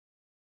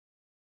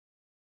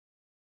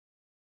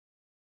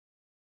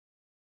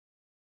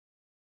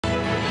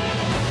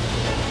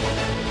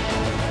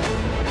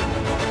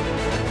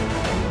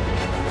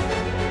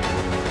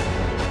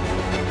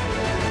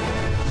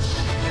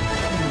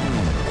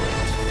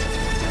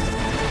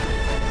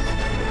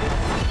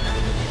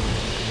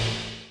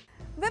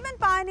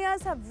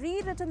pioneers have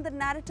rewritten the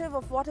narrative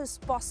of what is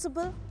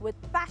possible with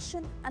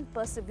passion and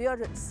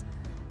perseverance.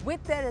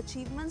 With their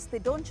achievements, they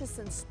don't just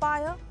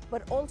inspire,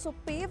 but also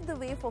pave the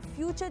way for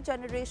future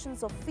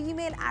generations of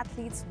female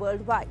athletes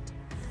worldwide.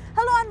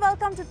 Hello and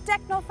welcome to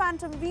TECNO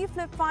Phantom V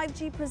Flip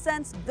 5G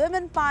presents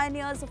Women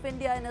Pioneers of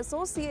India in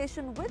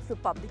association with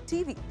Republic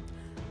TV.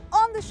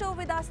 On the show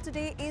with us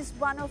today is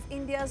one of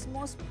India's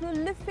most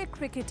prolific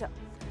cricketer,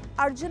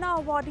 Arjuna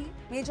awardee,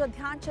 Major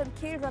Dhyan Chand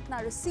Khel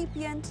Ratna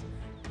recipient,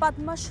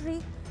 Padma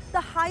Shri, the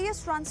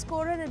highest run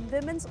scorer in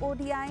women's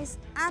ODIs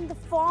and the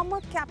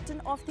former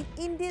captain of the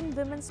Indian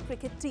women's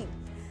cricket team.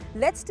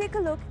 Let's take a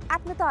look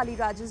at Mithali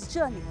Raj's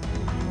journey.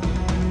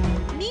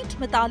 Meet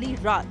Mithali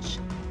Raj,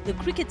 the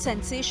cricket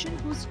sensation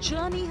whose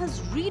journey has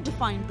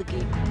redefined the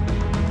game.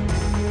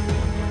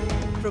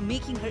 From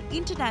making her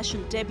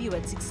international debut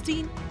at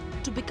 16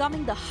 to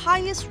becoming the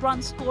highest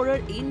run scorer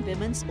in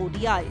women's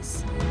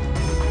ODIs.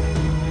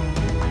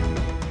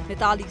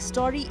 Mithali's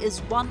story is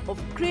one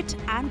of grit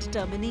and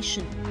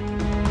determination.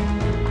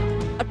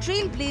 A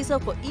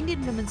trailblazer for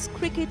Indian women's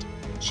cricket,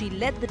 she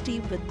led the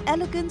team with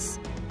elegance,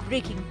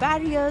 breaking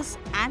barriers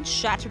and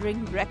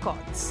shattering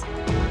records.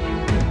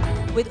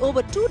 With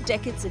over 2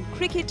 decades in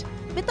cricket,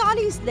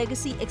 Mithali's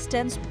legacy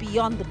extends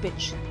beyond the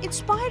pitch,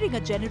 inspiring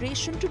a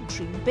generation to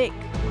dream big.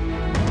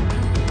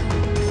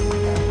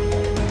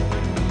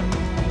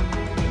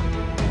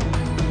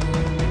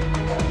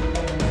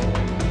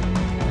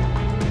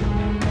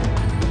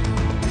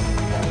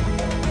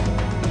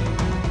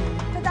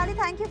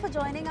 Thank you for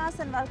joining us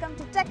and welcome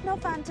to TECNO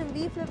Phantom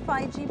V Flip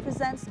 5G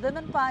presents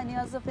Women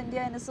Pioneers of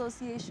India in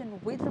association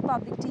with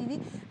Republic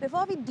TV.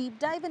 Before we deep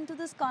dive into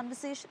this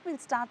conversation, we'll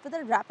start with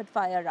a rapid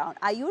fire round.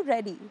 Are you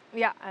ready?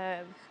 Yeah, I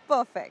am.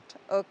 Perfect.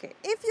 Okay.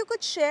 If you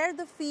could share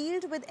the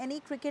field with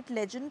any cricket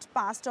legend,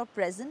 past or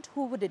present,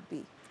 who would it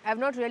be? I've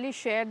not really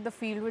shared the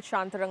field with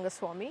Shanta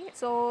Rangaswamy.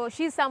 So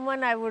she's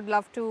someone I would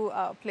love to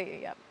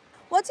play. Yeah.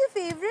 What's your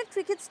favorite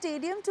cricket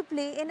stadium to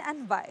play in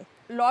and why?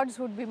 Lord's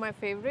would be my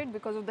favorite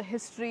because of the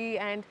history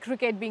and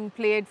cricket being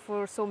played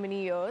for so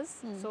many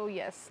years. So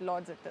yes,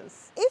 Lord's it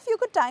is. If you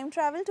could time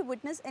travel to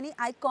witness any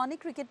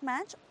iconic cricket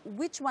match,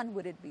 which one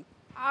would it be?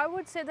 I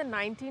would say the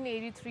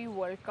 1983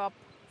 World Cup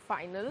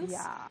finals.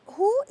 Yeah.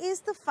 Who is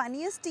the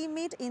funniest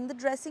teammate in the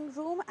dressing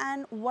room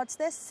and what's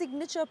their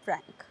signature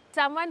prank?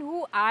 Someone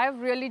who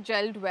I've really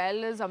gelled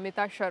well is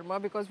Amita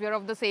Sharma because we are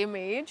of the same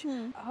age.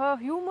 Her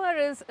humor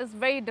is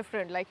very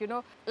different. Like, you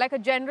know, like a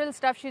general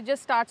stuff, she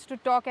just starts to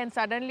talk and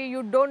suddenly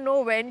you don't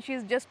know when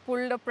she's just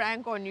pulled a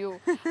prank on you.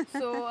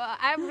 So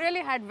I've really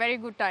had very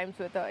good times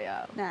with her,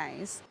 yeah.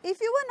 Nice. If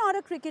you were not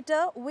a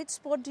cricketer, which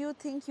sport do you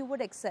think you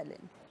would excel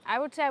in? I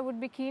would say I would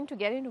be keen to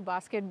get into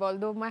basketball,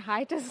 though my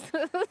height is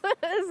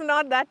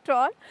not that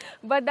tall.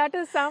 But that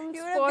is some you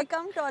sport. would have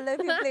become taller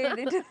if you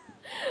played it.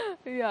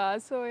 Yeah,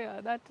 so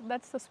yeah,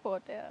 that's the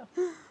sport, yeah.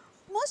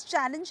 Most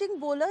challenging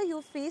bowler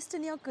you faced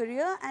in your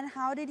career and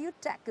how did you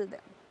tackle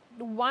them?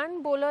 The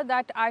one bowler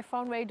that I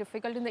found very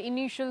difficult in the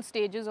initial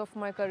stages of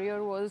my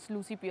career was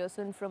Lucy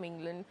Pearson from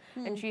England.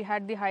 And she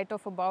had the height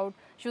of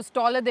she was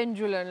taller than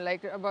Julian,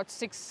 like about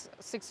 6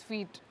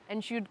 feet.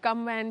 And she would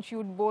come and she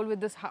would bowl with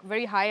this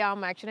very high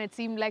arm action. It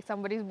seemed like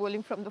somebody's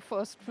bowling from the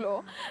first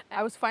floor.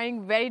 I was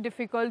finding very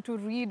difficult to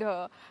read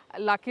her.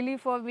 Luckily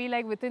for me,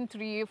 like within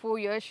 3 or 4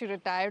 years, she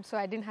retired. So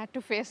I didn't have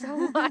to face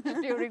her much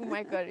during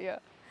my career.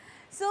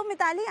 So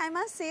Mithali, I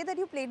must say that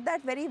you played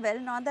that very well.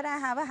 Not that I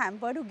have a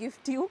hamper to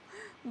gift you,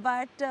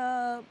 but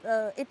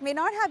it may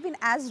not have been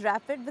as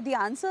rapid, but the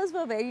answers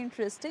were very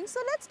interesting. So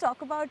let's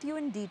talk about you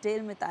in detail,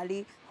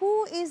 Mithali.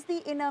 Who is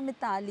the inner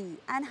Mithali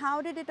and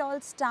how did it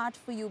all start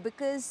for you?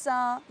 Because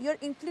your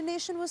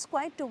inclination was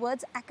quite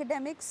towards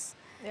academics.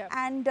 Yeah.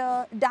 And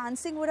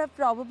dancing would have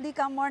probably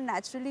come more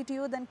naturally to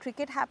you than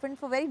cricket happened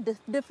for very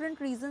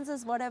different reasons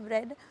is what I've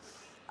read.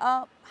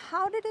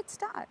 How did it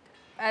start?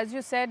 As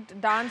you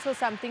said, dance was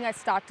something I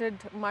started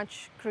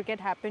much cricket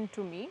happened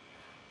to me.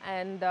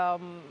 And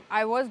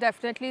I was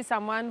definitely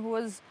someone who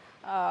was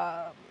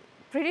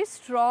pretty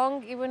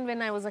strong even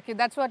when I was a kid.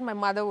 That's what my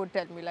mother would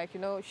tell me. Like,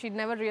 you know, she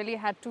never really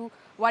had to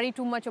worry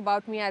too much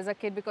about me as a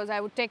kid because I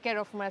would take care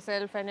of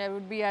myself and I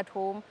would be at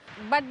home.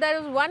 But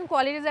there was one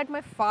quality that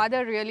my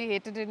father really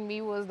hated in me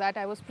was that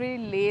I was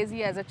pretty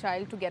lazy as a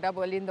child to get up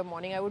early in the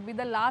morning. I would be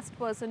the last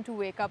person to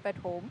wake up at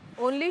home.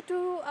 Only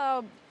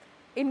to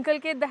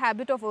inculcate the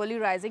habit of early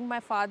rising,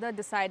 my father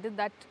decided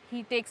that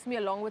he takes me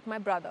along with my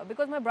brother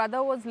because my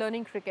brother was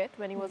learning cricket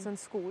when he was in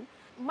school.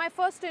 My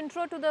first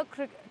intro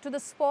to the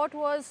sport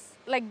was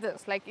like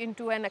this, like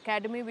into an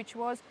academy which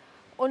was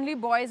only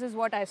boys is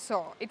what I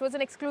saw. It was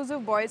an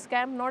exclusive boys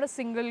camp, not a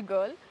single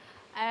girl.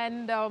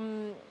 And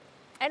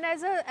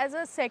as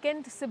a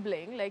second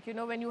sibling, like, you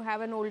know, when you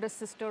have an older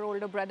sister,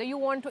 older brother, you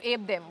want to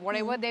ape them.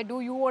 Whatever they do,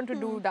 you want to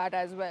do that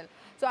as well.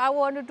 So I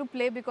wanted to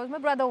play because my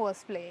brother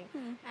was playing.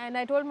 And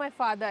I told my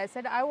father, I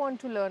said, I want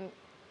to learn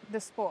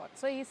this sport.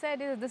 So he said,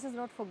 this is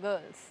not for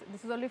girls.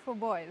 This is only for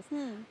boys.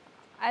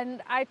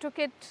 And I took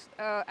it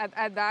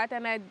at that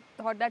and I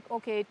thought that,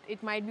 okay,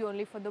 it might be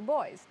only for the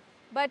boys.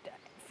 But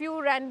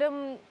few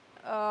random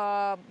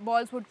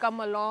balls would come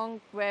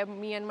along where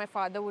me and my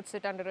father would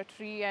sit under a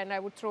tree and I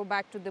would throw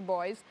back to the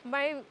boys.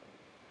 My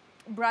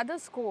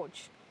brother's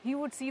coach, he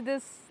would see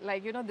this,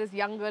 like, you know, this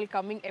young girl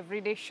coming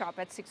every day sharp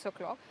at 6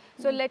 o'clock.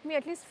 So let me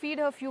at least feed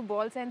her a few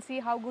balls and see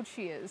how good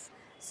she is.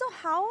 So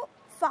how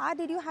far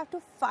did you have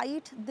to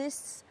fight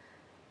this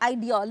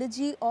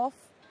ideology of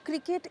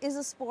cricket is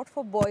a sport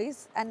for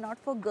boys and not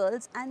for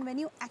girls, and when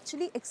you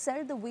actually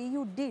excelled the way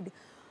you did,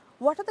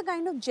 what are the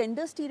kind of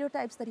gender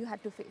stereotypes that you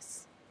had to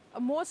face?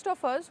 Most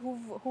of us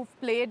who've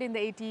played in the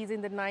 80s,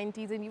 in the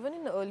 90s and even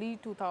in the early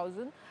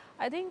 2000s,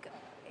 I think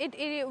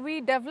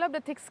we developed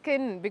a thick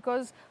skin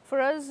because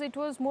for us it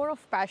was more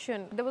of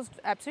passion. There was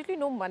absolutely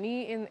no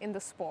money in the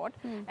sport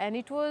and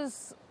it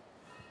was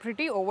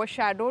pretty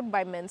overshadowed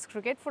by men's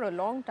cricket for a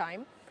long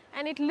time.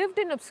 And it lived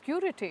in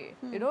obscurity,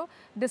 you know,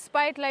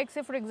 despite, like,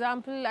 say, for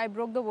example, I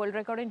broke the world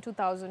record in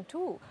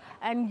 2002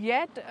 and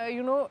yet,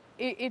 you know,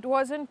 it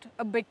wasn't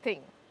a big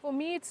thing. For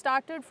me, it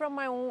started from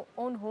my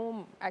own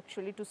home,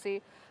 actually, to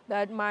say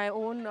that my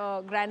own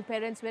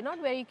grandparents were not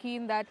very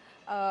keen that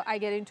I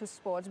get into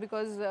sports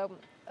because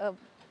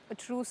a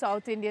true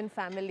South Indian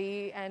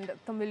family and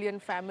Tamilian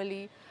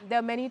family, there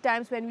are many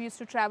times when we used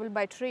to travel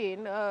by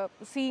train,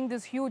 seeing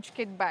these huge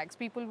kit bags,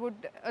 people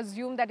would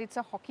assume that it's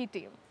a hockey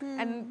team.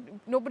 And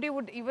nobody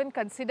would even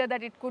consider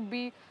that it could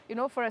be, you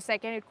know, for a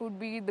second, it could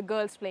be the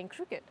girls playing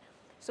cricket.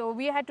 So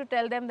we had to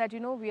tell them that, you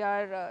know, we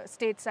are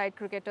stateside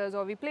cricketers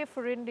or we play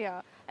for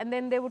India. And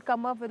then they would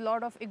come up with a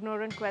lot of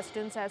ignorant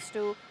questions as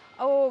to,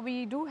 oh,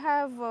 we do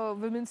have a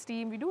women's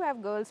team, we do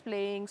have girls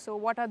playing, so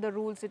what are the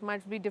rules? It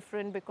might be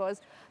different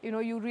because, you know,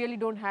 you really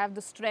don't have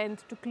the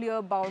strength to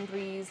clear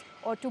boundaries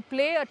or to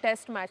play a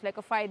test match, like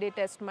a 5-day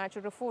test match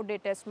or a 4-day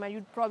test match.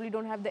 You probably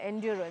don't have the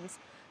endurance.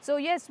 So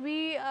yes,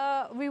 we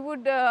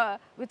would,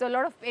 with a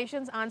lot of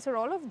patience, answer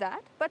all of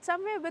that. But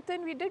somewhere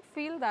within, we did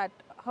feel that,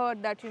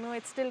 hurt that, you know,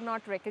 it's still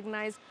not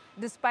recognized,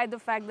 despite the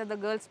fact that the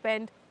girls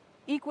spend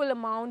equal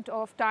amount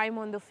of time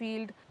on the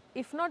field.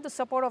 If not the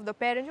support of the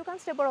parents, you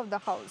can't step out of the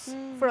house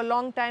for a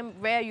long time.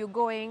 Where are you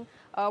going?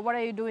 What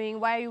are you doing?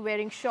 Why are you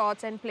wearing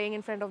shorts and playing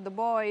in front of the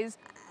boys?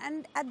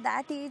 And at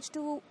that age,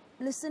 to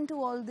listen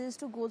to all this,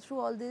 to go through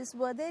all this,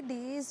 were there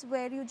days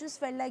where you just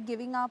felt like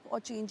giving up or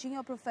changing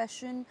your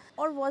profession?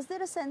 Or was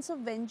there a sense of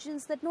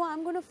vengeance that, no,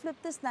 I'm going to flip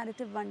this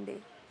narrative one day?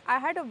 I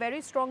had a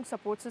very strong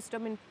support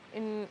system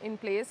in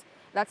place.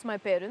 That's my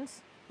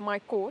parents, my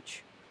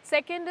coach.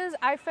 Second is,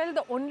 I felt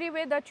the only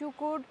way that you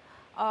could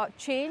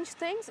change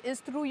things is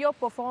through your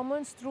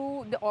performance,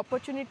 through the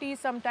opportunity.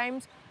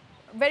 Sometimes,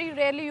 very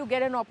rarely you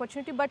get an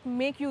opportunity, but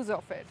make use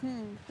of it.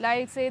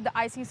 Like, say, the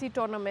ICC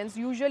tournaments,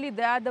 usually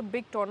they are the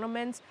big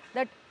tournaments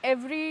that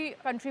every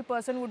country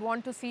person would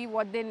want to see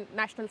what their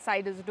national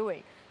side is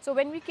doing. So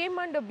when we came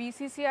under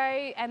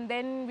BCCI and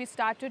then we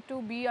started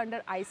to be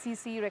under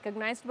ICC,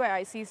 recognized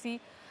by ICC,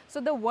 so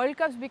the World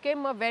Cups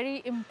became a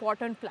very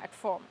important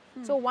platform.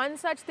 So one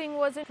such thing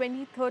was in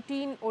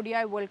 2013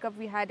 ODI World Cup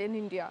we had in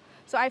India.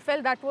 So I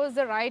felt that was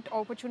the right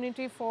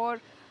opportunity for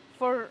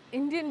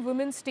Indian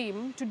women's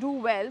team to do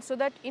well, so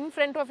that in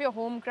front of your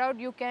home crowd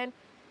you can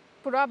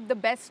put up the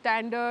best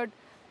standard,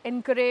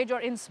 encourage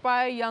or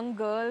inspire young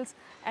girls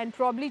and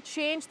probably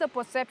change the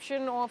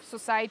perception of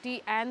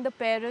society and the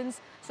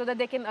parents so that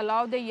they can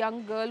allow the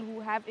young girl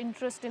who have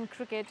interest in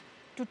cricket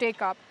to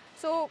take up.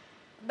 So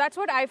that's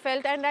what I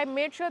felt, and I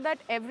made sure that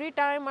every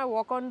time I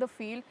walk on the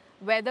field,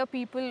 whether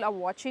people are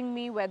watching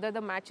me, whether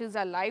the matches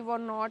are live or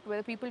not,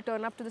 whether people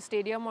turn up to the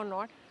stadium or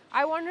not,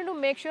 I wanted to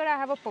make sure I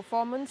have a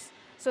performance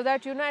so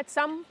that, you know, at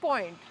some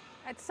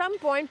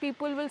point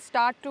people will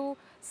start to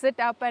sit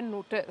up and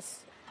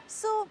notice.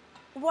 So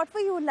what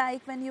were you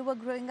like when you were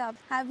growing up?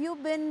 Have you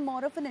been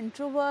more of an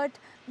introvert?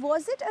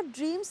 Was it a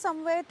dream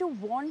somewhere to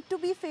want to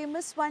be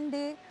famous one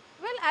day?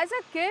 Well, as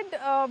a kid,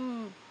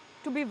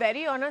 to be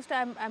very honest,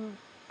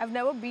 I've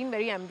never been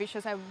very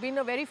ambitious. I've been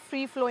a very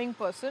free-flowing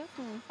person.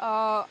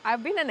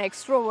 I've been an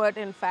extrovert,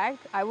 in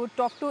fact. I would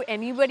talk to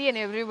anybody and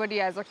everybody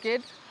as a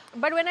kid.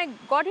 But when I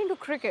got into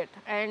cricket,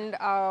 and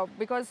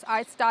because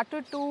I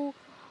started to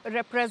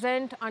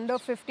represent under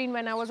 15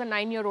 when I was a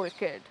 9-year-old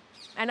kid,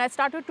 and I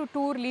started to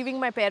tour, leaving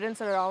my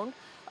parents around,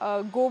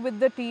 go with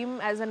the team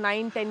as a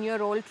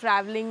 9-10-year-old,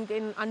 traveling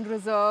in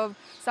unreserved,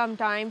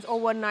 sometimes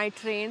overnight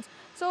trains.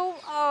 So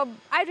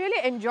I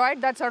really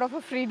enjoyed that sort of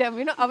a freedom,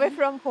 you know, away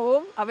from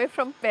home, away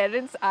from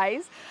parents'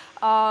 eyes,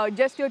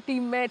 just your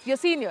teammates, your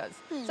seniors.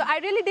 So I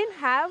really didn't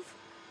have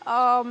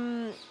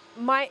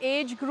my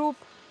age group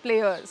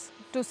players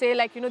to say,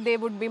 like, you know, they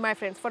would be my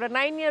friends. For a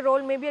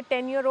 9-year-old, maybe a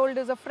 10-year-old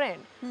is a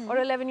friend, or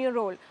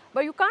 11-year-old.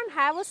 But you can't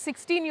have a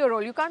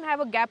 16-year-old. You can't have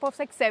a gap of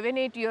like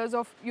 7-8 years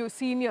of your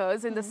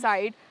seniors in the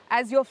side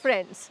as your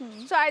friends.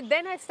 So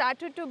then I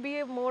started to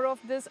be more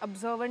of this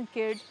observant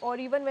kid. Or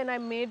even when I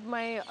made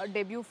my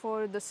debut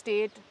for the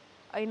state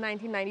in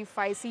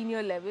 1995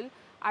 senior level,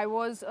 I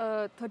was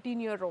a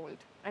 13-year-old.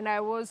 And I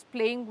was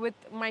playing with,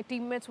 my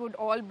teammates would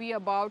all be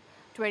about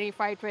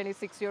 25,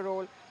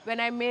 26-year-old. When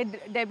I made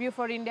debut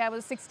for India, I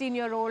was a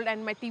 16-year-old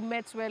and my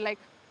teammates were like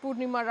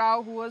Purnima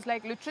Rao, who was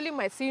like literally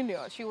my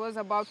senior. She was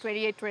about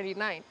 28,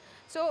 29.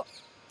 So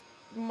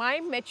my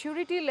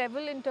maturity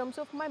level in terms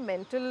of my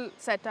mental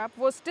setup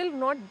was still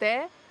not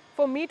there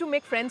for me to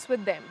make friends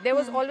with them. There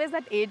was always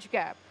that age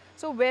gap.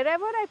 So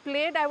wherever I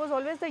played, I was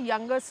always the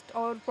youngest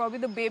or probably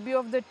the baby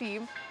of the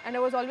team, and I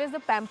was always the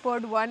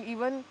pampered one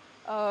even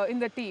in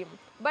the team.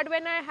 But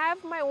when I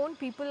have my own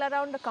people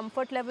around, the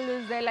comfort level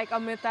is there, like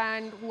Amit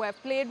and who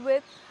I've played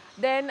with,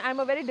 then I'm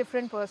a very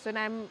different person.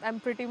 I'm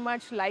pretty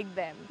much like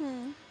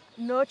them.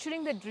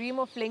 Nurturing the dream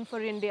of playing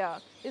for India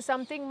is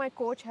something my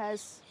coach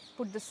has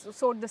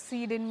sowed the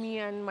seed in me,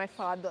 and my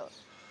father.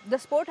 The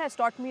sport has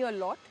taught me a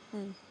lot.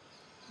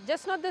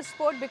 Just not the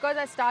sport, because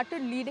I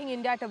started leading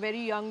India at a very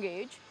young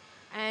age,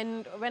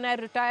 and when I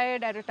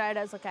retired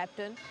as a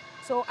captain.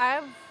 So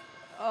I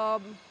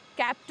have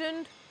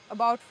captained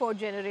about 4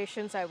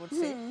 generations, I would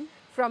say,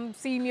 from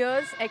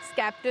seniors,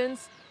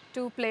 ex-captains,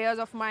 to players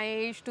of my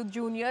age, to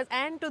juniors,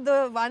 and to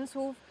the ones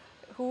who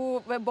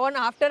were born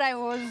after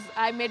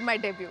I made my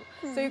debut.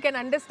 So you can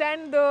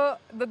understand the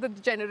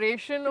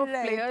generation of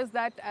players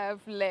that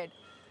I've led.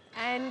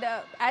 And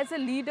as a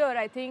leader,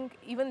 I think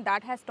even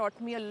that has taught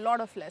me a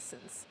lot of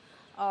lessons.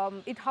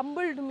 It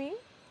humbled me.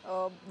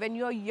 When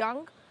you're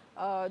young,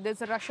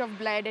 there's a rush of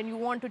blood and you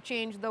want to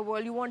change the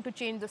world, you want to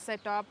change the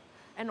setup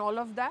and all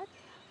of that.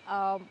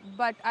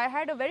 But I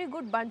had a very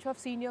good bunch of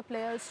senior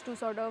players to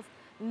sort of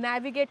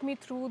navigate me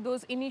through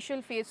those initial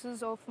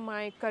phases of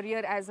my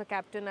career as a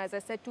captain. As I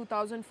said,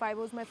 2005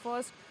 was my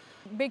first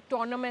big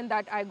tournament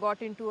that I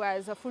got into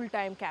as a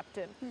full-time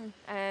captain.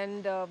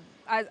 And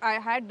I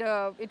had,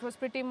 it was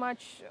pretty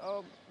much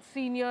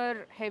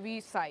senior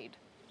heavy side.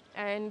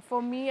 And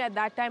for me at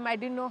that time, I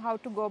didn't know how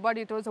to go about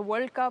it. It was a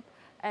World Cup,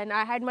 and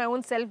I had my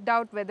own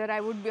self-doubt whether I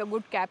would be a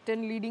good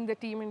captain leading the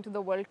team into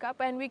the World Cup,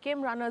 and we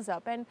came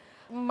runners-up. And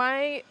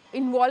my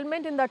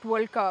involvement in that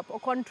World Cup or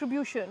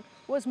contribution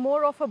was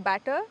more of a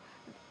batter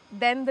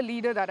than the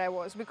leader that I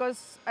was,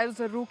 because I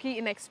was a rookie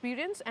in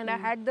experience, and I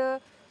had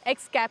the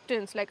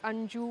ex-captains like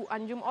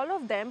Anjum, all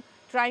of them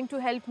trying to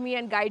help me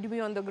and guide me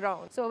on the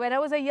ground. So when I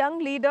was a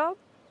young leader,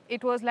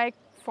 it was like,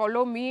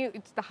 follow me,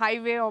 it's the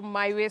highway or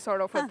my way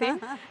sort of a thing.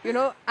 You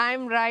know,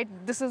 I'm right,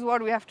 this is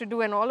what we have to do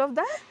and all of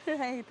that.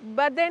 Right.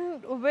 But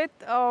then with,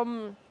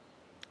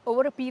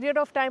 over a period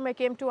of time, I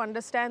came to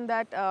understand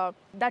that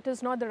that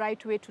is not the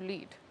right way to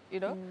lead. You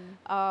know,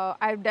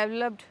 I've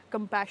developed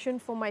compassion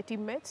for my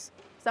teammates.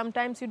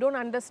 Sometimes you don't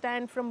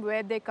understand from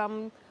where they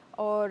come,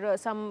 or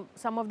some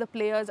of the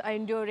players are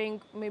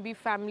enduring maybe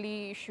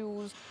family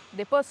issues,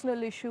 their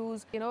personal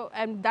issues, you know,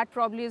 and that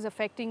probably is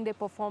affecting their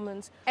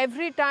performance.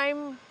 Every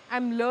time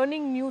I'm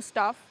learning new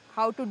stuff,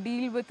 how to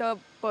deal with a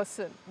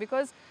person,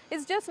 because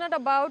it's just not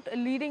about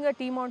leading a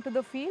team onto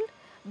the field,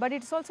 but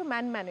it's also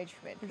man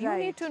management. Right.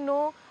 You need to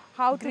know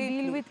how to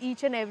deal with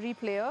each and every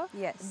player,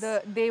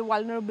 their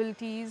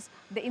vulnerabilities,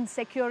 the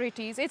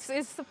insecurities.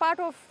 It's a part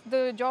of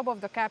the job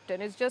of the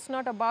captain. It's just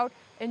not about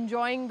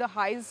enjoying the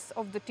highs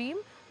of the team,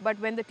 but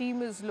when the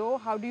team is low,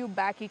 how do you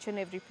back each and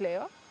every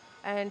player?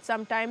 And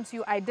sometimes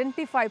you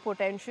identify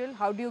potential,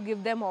 how do you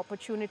give them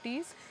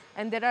opportunities?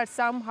 And there are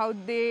some, how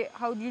do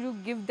you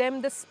give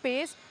them the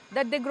space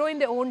that they grow in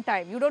their own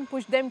time? You don't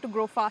push them to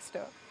grow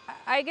faster.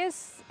 I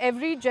guess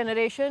every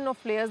generation of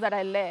players that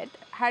I led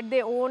had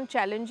their own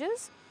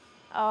challenges.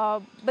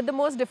 But the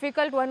most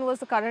difficult one was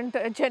the current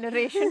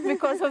generation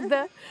because of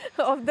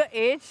the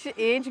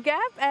age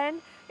gap,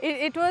 and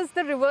it was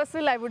the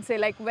reversal, I would say.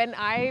 Like when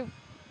I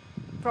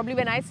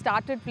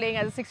started playing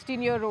as a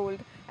 16-year-old,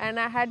 and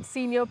I had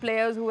senior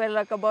players who were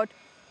like about,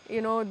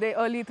 you know, the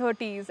early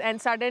 30s, and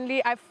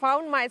suddenly I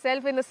found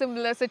myself in a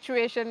similar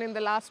situation in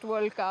the last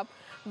World Cup,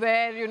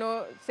 where, you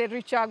know, say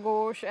Richa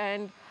Ghosh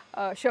and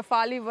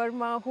Shafali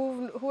Verma,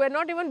 who were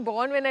not even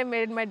born when I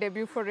made my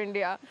debut for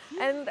India.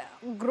 And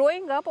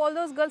growing up, all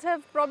those girls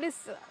have probably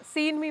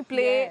seen me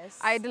play,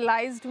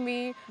 idolized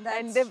me,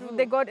 and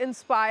they got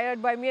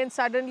inspired by me. And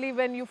suddenly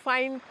when you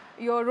find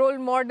your role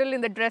model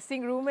in the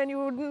dressing room and you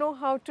wouldn't know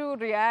how to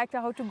react,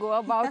 how to go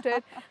about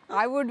it,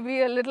 I would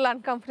be a little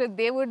uncomfortable,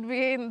 they would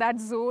be in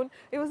that zone.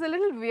 It was a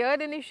little weird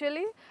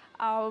initially.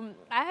 I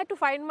had to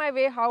find my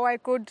way how I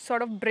could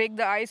sort of break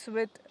the ice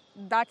with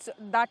that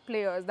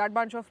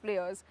bunch of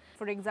players.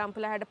 For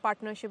example, I had a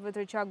partnership with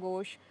Richa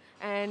Ghosh,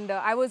 and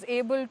I was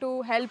able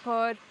to help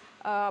her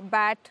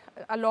bat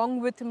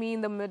along with me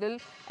in the middle,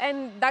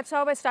 and that's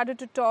how I started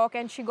to talk,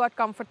 and she got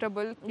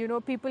comfortable. You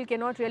know, people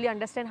cannot really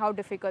understand how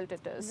difficult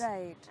it is.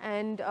 Right.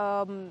 And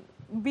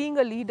being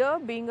a leader,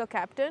 being a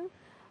captain,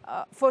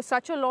 for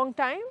such a long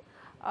time,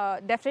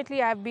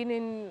 definitely I've been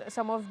in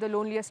some of the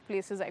loneliest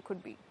places I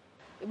could be.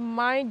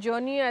 My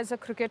journey as a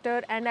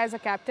cricketer and as a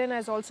captain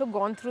has also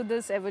gone through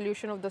this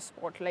evolution of the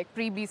sport, like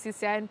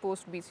pre-BCCI and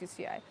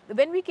post-BCCI.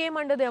 When we came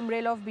under the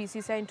umbrella of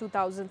BCCI in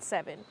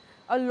 2007,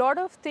 a lot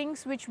of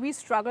things which we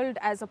struggled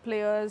as a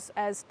players,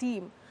 as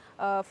team,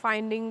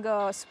 finding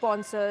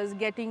sponsors,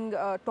 getting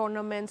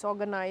tournaments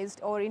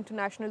organized or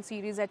international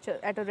series at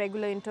a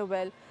regular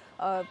interval,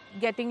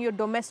 getting your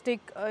domestic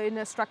in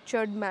a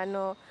structured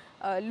manner,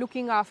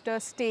 looking after,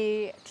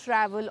 stay,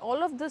 travel,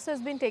 all of this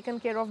has been taken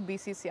care of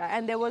BCCI.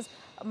 And there was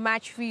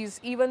match fees,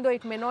 even though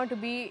it may not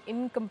be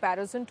in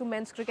comparison to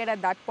men's cricket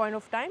at that point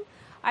of time.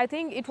 I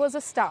think it was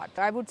a start.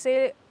 I would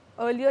say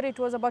earlier it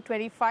was about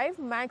 25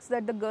 max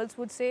that the girls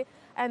would say,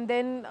 and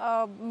then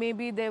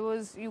maybe there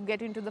was, you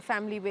get into the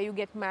family where you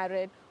get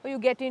married, or you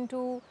get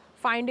into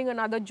finding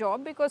another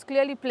job, because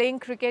clearly playing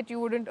cricket you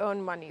wouldn't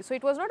earn money. So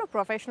it was not a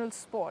professional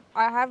sport.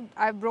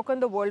 I've broken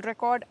the world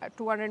record at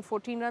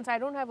 214 runs. I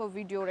don't have a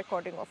video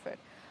recording of it.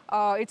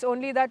 It's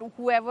only that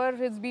whoever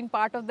has been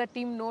part of that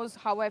team knows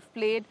how I've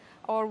played,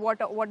 or what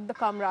the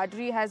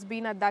camaraderie has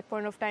been at that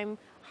point of time,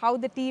 how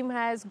the team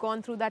has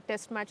gone through that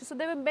test matches. So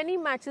there were many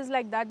matches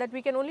like that that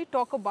we can only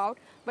talk about,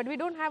 but we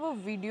don't have a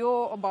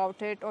video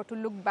about it or to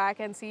look back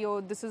and see,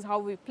 oh, this is how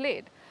we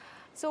played.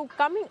 So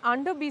coming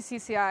under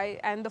BCCI,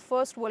 and the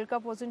first World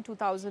Cup was in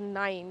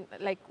 2009,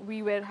 like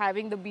we were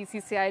having the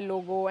BCCI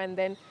logo, and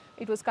then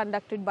it was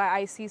conducted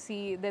by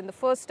ICC. Then the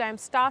first time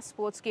Star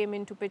Sports came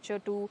into picture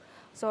to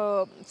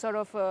sort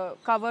of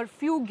cover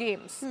few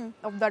games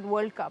of that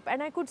World Cup.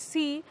 And I could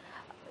see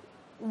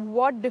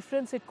what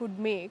difference it could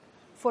make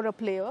for a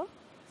player,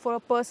 for a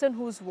person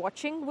who's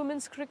watching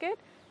women's cricket,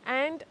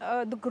 and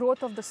the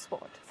growth of the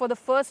sport. For the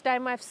first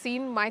time I've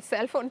seen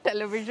myself on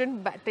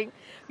television batting.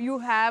 You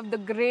have the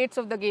greats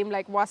of the game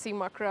like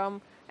Wasim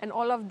Akram and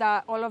all of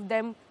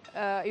them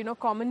you know,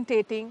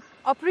 commentating,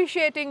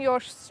 appreciating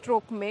your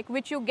stroke make,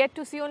 which you get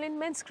to see only in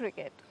men's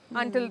cricket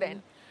until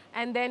then.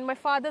 And then my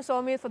father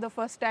saw me for the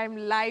first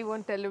time live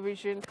on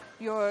television.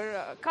 Your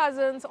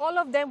cousins, all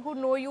of them who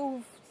know you,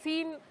 who've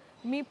seen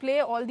me play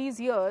all these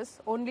years,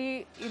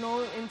 only, you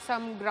know, in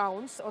some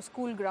grounds or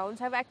school grounds,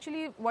 have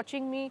actually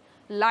watching me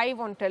live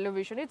on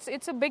television.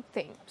 It's a big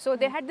thing. So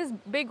they had this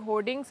big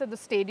hoardings at the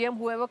stadium.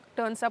 Whoever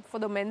turns up for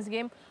the men's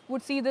game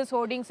would see this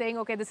hoarding saying,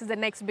 okay, this is the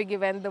next big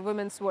event, the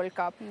Women's World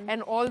Cup.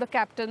 And all the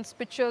captains'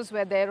 pictures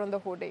were there on the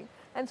hoarding.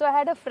 And so I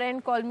had a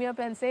friend call me up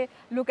and say,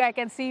 look, I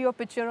can see your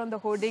picture on the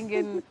hoarding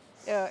in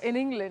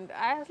England.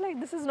 I was like,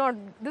 this is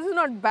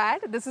not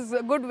bad. This is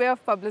a good way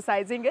of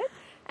publicizing it.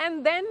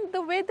 And then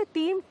the way the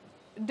team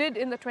did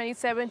in the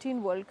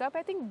 2017 World Cup,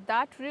 I think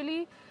that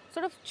really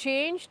sort of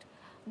changed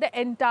the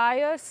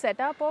entire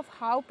setup of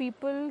how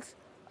people's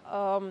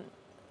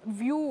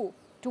view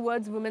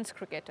towards women's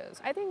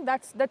cricketers. I think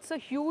that's a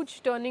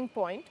huge turning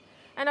point.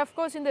 And of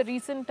course, in the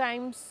recent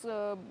times,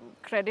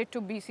 credit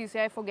to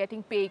BCCI for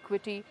getting pay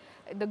equity.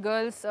 The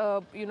girls,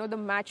 you know, the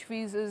match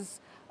fees is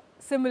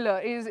similar,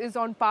 is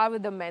on par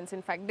with the men's.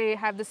 In fact, they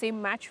have the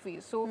same match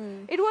fees. So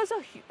it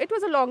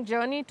was a long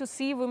journey to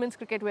see women's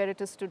cricket where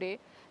it is today.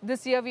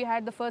 This year we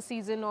had the first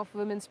season of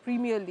Women's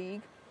Premier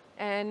League,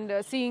 and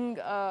seeing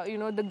you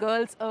know, the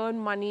girls earn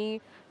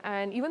money,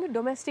 and even the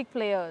domestic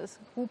players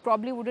who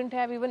probably wouldn't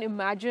have even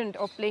imagined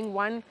of playing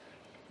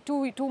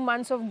 2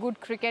 months of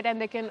good cricket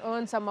and they can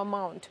earn some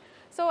amount.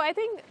 So I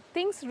think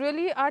things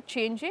really are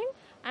changing,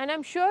 and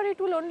I'm sure it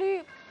will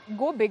only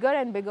go bigger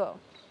and bigger.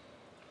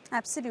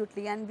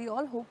 Absolutely, and we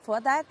all hope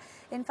for that.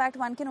 In fact,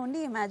 one can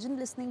only imagine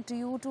listening to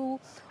you, to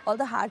all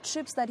the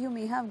hardships that you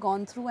may have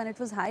gone through, and it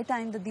was high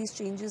time that these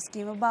changes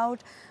came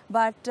about.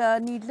 But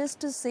needless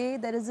to say,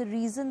 there is a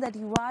reason that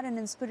you are an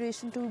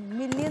inspiration to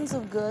millions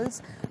of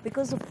girls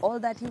because of all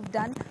that you've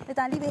done.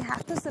 Mithali, we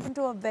have to slip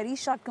into a very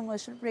short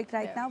commercial break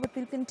right now, but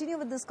we'll continue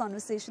with this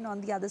conversation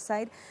on the other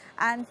side.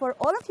 And for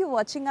all of you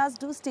watching us,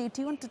 do stay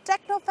tuned to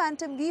TECNO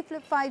Phantom V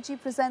Flip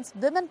 5G presents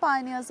Women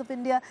Pioneers of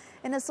India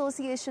in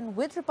association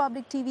with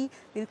Republic TV.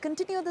 We'll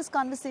continue this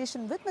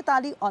conversation with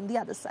Mithali on the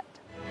other side.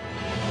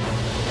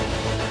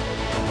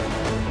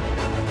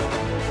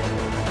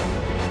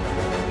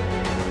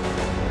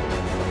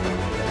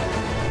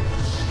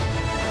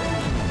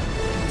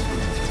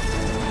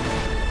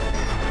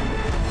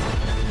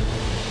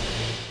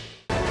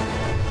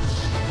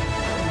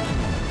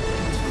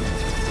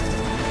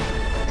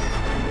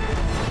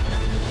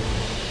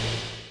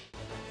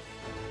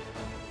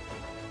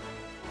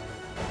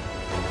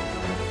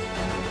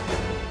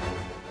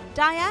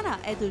 Diana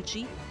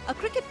Edulji, a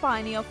cricket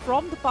pioneer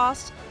from the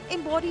past,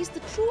 embodies the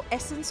true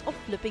essence of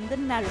flipping the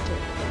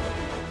narrative.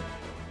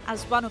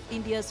 As one of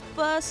India's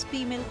first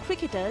female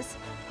cricketers,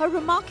 her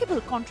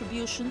remarkable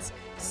contributions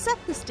set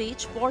the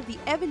stage for the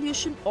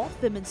evolution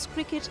of women's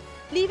cricket,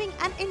 leaving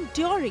an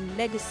enduring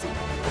legacy.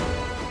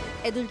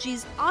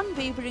 Edulji's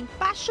unwavering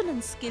passion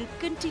and skill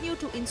continue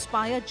to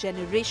inspire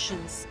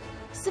generations,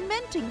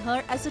 cementing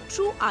her as a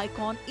true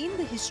icon in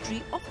the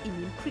history of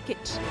Indian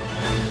cricket.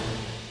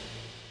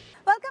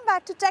 Welcome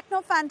back to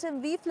TECNO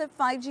Phantom V Flip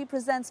 5G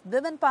presents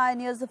Women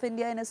Pioneers of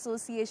India in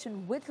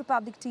association with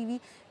Republic TV.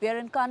 We are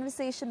in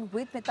conversation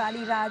with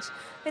Mithali Raj.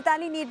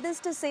 Mithali, needless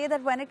to say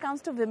that when it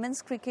comes to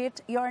women's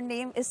cricket, your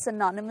name is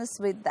synonymous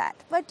with that.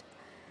 But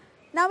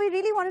now we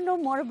really want to know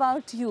more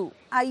about you.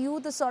 Are you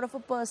the sort of a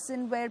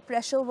person where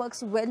pressure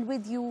works well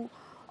with you,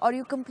 or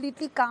you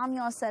completely calm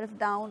yourself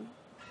down?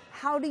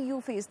 How do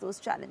you face those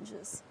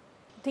challenges?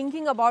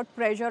 Thinking about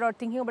pressure or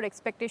thinking about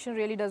expectation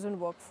really doesn't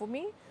work for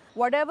me.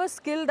 whatever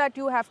skill that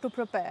you have to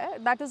prepare,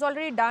 that is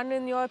already done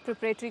in your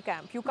preparatory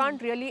camp. You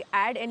can't really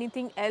add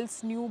anything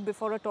else new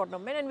before a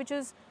tournament, and which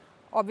is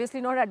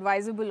obviously not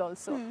advisable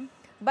also.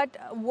 But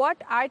what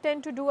I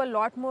tend to do a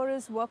lot more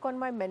is work on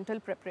my mental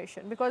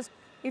preparation, because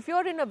if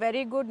you're in a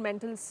very good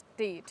mental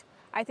state,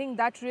 I think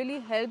that really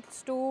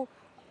helps to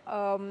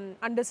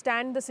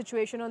understand the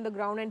situation on the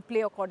ground and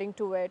play according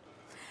to it.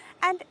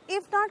 And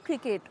if not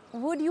cricket,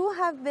 would you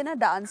have been a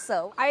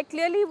dancer? I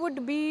clearly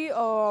would be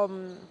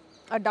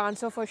a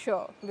dancer for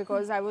sure,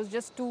 because I was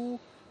just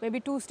maybe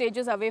two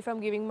stages away from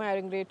giving my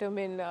Arangetam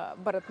in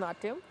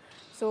Bharatanatyam.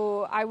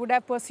 So I would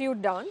have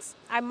pursued dance.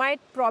 I might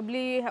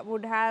probably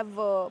would have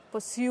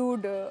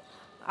pursued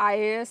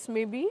IAS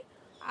maybe.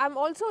 I'm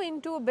also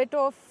into a bit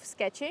of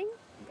sketching,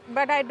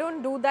 but I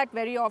don't do that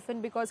very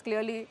often, because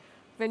clearly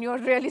when you're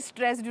really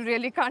stressed, you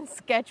really can't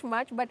sketch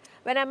much. But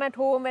when I'm at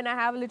home and I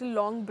have little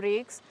long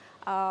breaks,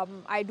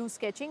 I do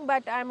sketching.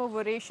 But I'm a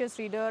voracious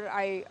reader.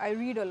 I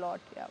read a lot.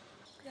 Yeah.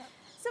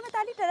 So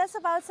Mithali, tell us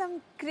about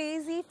some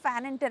crazy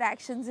fan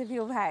interactions if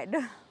you've had.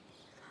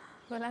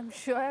 Well, I'm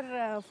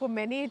sure for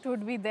many it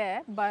would be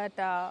there, but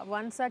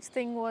one such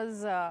thing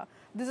was,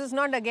 this is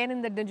not again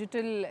in the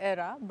digital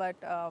era, but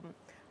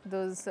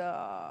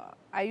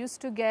I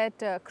used to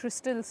get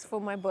crystals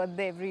for my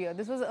birthday every year.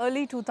 This was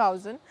early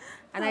 2000,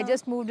 and I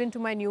just moved into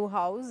my new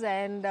house,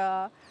 and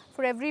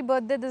for every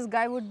birthday this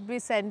guy would be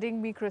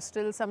sending me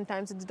crystals.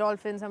 Sometimes it's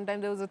dolphins,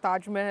 sometimes there was a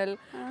Taj Mahal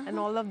and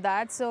all of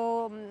that.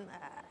 So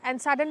and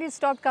suddenly it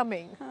stopped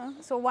coming.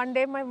 So one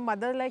day my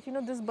mother, like, you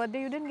know, this birthday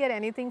you didn't get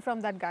anything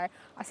from that guy.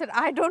 I said,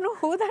 I don't know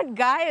who that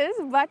guy is,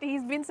 but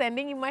he's been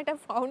sending, he might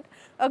have found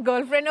a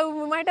girlfriend, or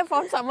we might have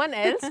found someone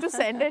else to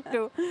send it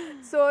to.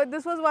 So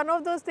this was one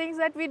of those things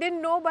that we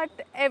didn't know, but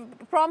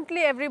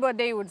promptly every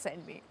birthday he would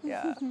send me.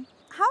 Yeah.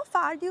 How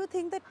far do you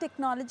think that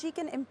technology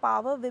can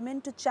empower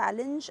women to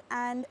challenge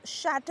and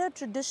shatter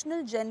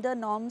traditional gender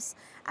norms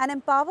and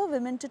empower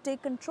women to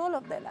take control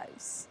of their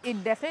lives?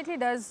 It definitely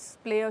does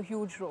play a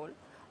huge role.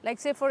 Like,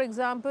 say for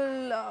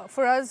example,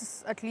 for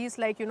us at least,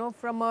 like, you know,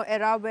 from an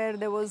era where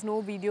there was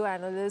no video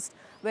analyst,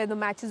 where the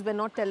matches were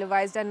not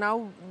televised, and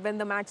now when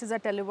the matches are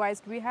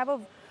televised, we have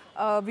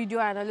a video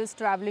analyst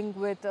traveling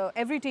with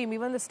every team,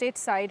 even the state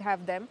side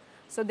have them.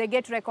 So they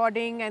get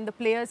recording and the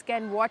players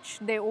can watch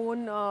their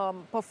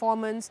own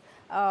performance,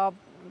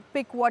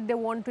 pick what they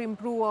want to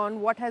improve on,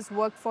 what has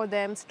worked for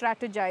them,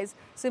 strategize.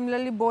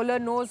 Similarly, bowler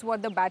knows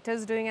what the batter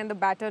is doing and the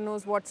batter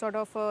knows what sort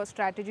of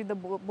strategy the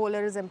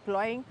bowler is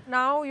employing.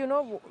 Now, you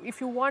know,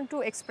 if you want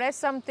to express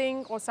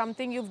something or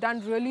something you've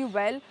done really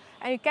well,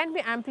 and it can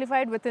be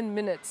amplified within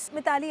minutes.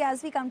 Mithali,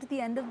 as we come to the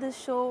end of this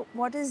show,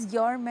 what is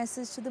your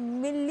message to the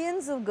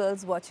millions of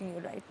girls watching you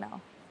right now?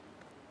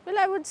 Well,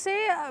 I would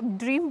say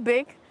dream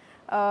big,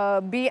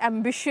 be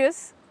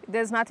ambitious.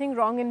 There's nothing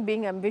wrong in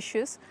being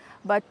ambitious,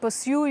 but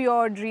pursue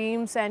your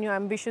dreams and your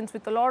ambitions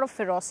with a lot of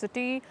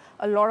ferocity,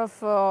 a lot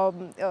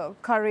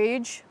of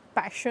courage,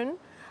 passion.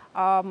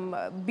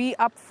 Be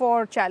up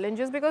for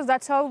challenges, because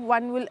that's how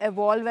one will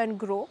evolve and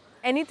grow.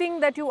 Anything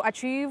that you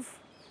achieve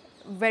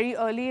very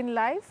early in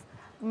life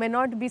may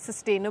not be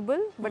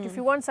sustainable, but if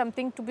you want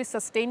something to be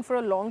sustained for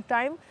a long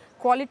time,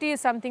 quality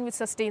is something which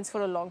sustains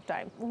for a long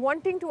time.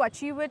 Wanting to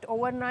achieve it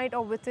overnight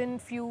or within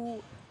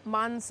few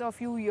months or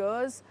few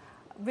years,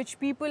 which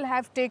people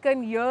have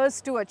taken years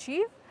to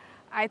achieve,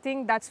 I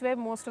think that's where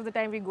most of the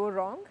time we go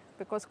wrong,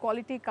 because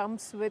quality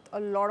comes with a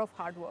lot of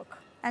hard work.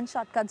 And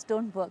shortcuts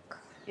don't work.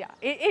 Yeah,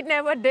 it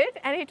never did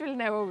and it will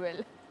never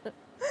will.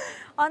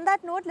 On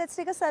that note, let's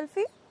take a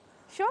selfie.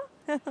 Sure.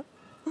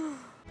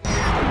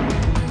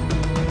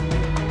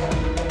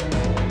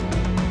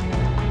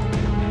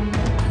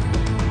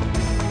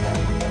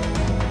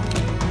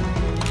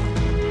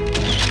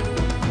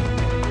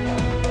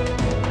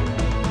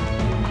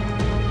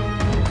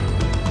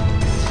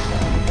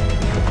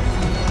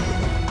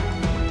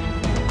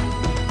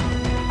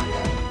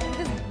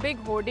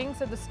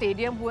 Hoardings at the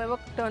stadium, whoever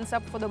turns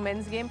up for the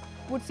men's game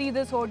would see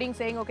this hoarding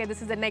saying, okay,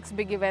 this is the next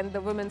big event, the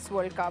Women's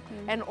World Cup.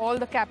 And all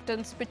the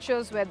captains'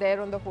 pictures were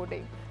there on the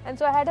hoarding. And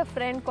so I had a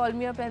friend call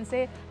me up and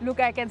say, look,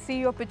 I can see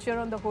your picture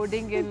on the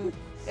hoarding in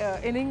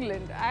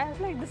England. I was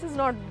like, this is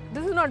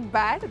not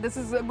bad. This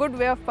is a good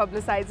way of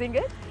publicizing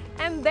it.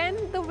 And then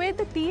the way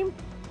the team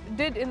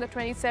did in the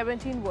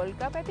 2017 World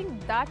Cup, I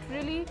think that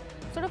really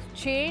sort of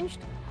changed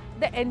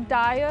the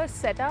entire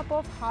setup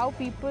of how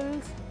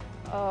people's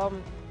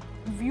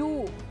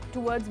view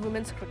towards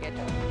women's cricket.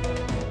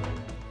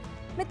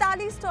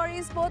 Mithali's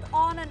stories both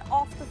on and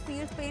off the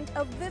field paint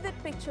a vivid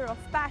picture of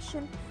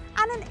passion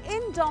and an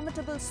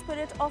indomitable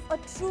spirit of a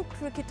true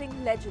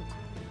cricketing legend.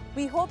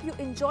 We hope you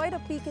enjoyed a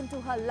peek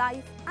into her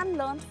life and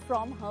learned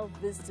from her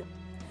wisdom.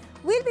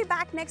 We'll be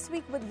back next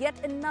week with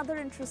yet another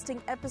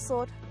interesting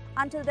episode.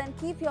 Until then,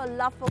 keep your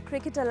love for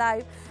cricket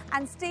alive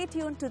and stay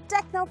tuned to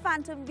TECNO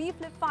Phantom V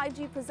Flip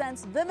 5G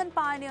presents Women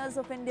Pioneers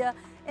of India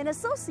in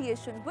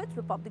association with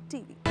Republic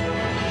TV.